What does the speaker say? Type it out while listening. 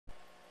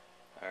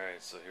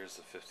Alright, so here's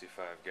the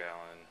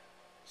 55-gallon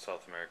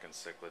South American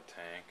cichlid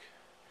tank.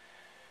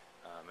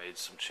 Made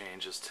some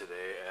changes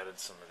today, added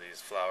some of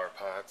these flower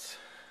pots.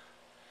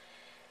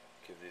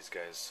 Give these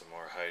guys some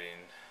more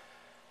hiding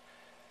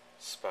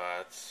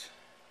spots.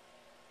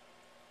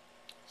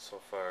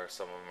 So far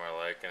some of them are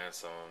liking it,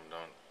 some of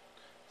them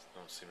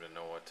don't seem to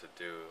know what to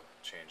do,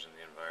 changing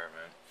the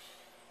environment.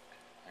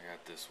 I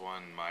got this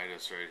one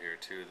Midas right here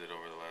too that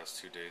over the last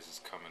 2 days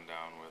is coming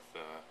down with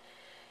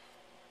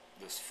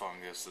this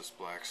fungus, this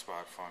black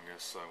spot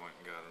fungus, so I went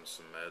and got him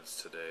some meds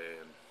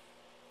today, and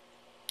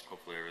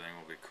hopefully everything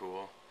will be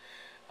cool.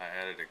 I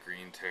added a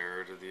green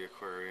terror to the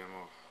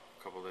aquarium a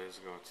couple days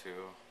ago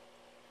too.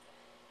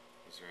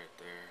 He's right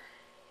there.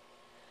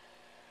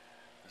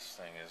 This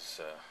thing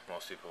is,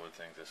 most people would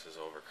think this is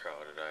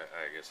overcrowded.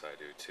 I guess I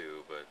do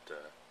too, but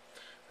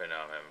right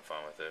now I'm having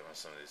fun with it. When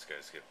some of these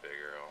guys get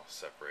bigger, I'll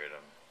separate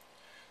them.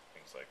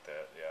 Things like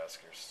that. The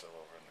Oscar's still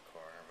over in the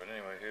corner. But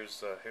anyway,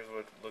 here's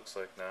what it looks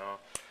like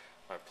now.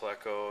 My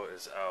pleco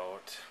is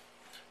out.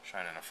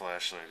 Shining a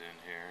flashlight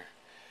in here.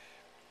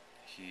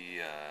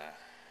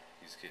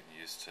 He's getting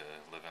used to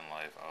living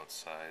life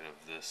outside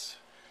of this.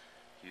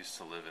 He used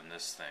to live in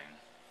this thing.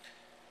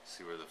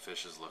 See where the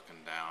fish is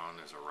looking down?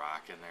 There's a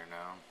rock in there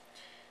now.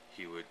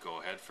 He would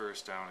go head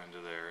first down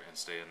into there and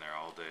stay in there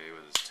all day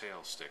with his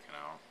tail sticking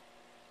out.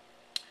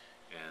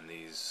 And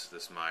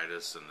this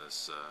Midas and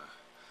this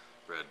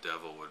red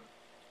devil would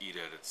eat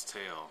at its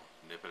tail,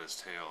 nip at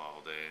its tail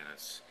all day, and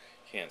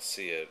can't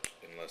see it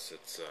unless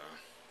it's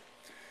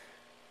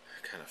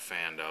kind of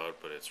fanned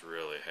out, but it's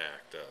really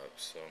hacked up.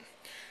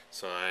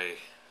 So I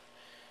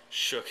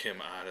shook him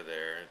out of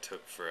there. It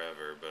took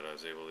forever, but I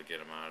was able to get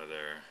him out of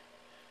there.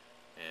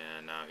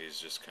 And now he's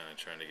just kind of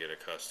trying to get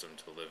accustomed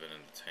to living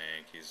in the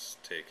tank. He's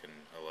taken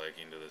a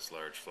liking to this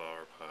large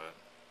flower pot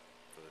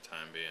for the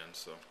time being.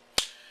 So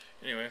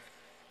anyway,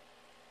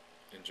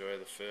 enjoy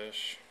the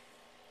fish.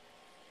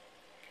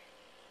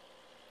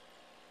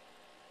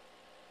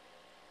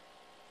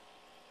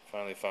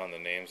 Finally found the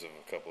names of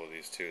a couple of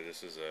these too.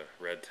 This is a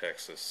red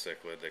Texas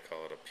cichlid. They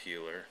call it a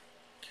peeler.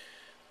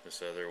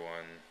 This other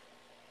one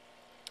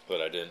that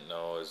I didn't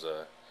know is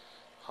a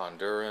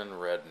Honduran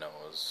red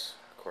nose,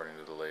 according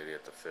to the lady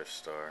at the fish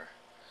store.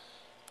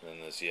 And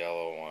then this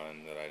yellow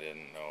one that I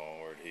didn't know,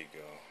 where'd he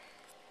go?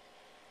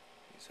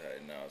 He's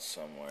hiding out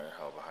somewhere,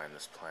 out behind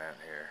this plant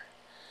here.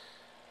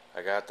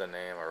 I got the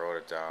name, I wrote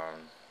it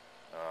down.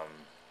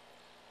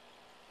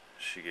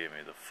 She gave me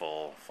the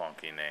full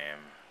funky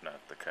name,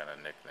 not the kind of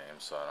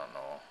nickname, so I don't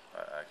know.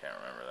 I can't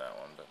remember that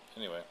one, but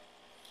anyway.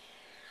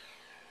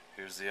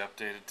 Here's the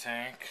updated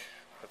tank.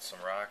 Put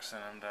some rocks in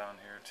them down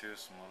here too,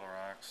 some little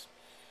rocks.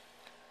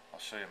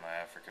 I'll show you my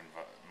African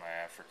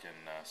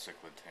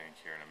cichlid tank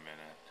here in a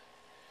minute.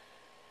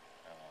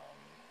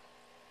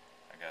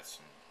 I got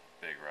some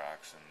big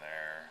rocks in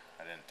there.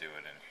 I didn't do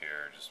it in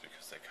here just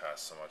because they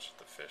cost so much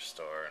at the fish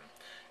store, and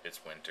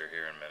it's winter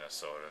here in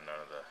Minnesota.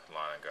 None of the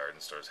lawn and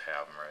garden stores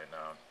have them right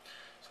now,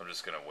 so I'm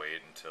just gonna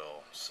wait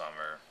until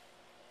summer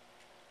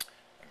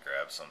and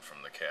grab some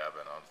from the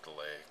cabin out at the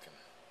lake and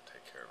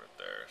take care of it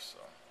there.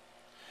 So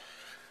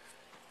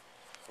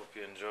hope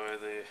you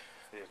enjoy the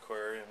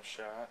aquarium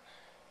shot.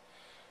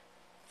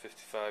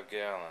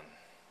 55-gallon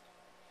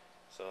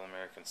South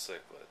American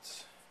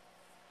cichlids.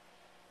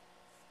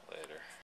 Later.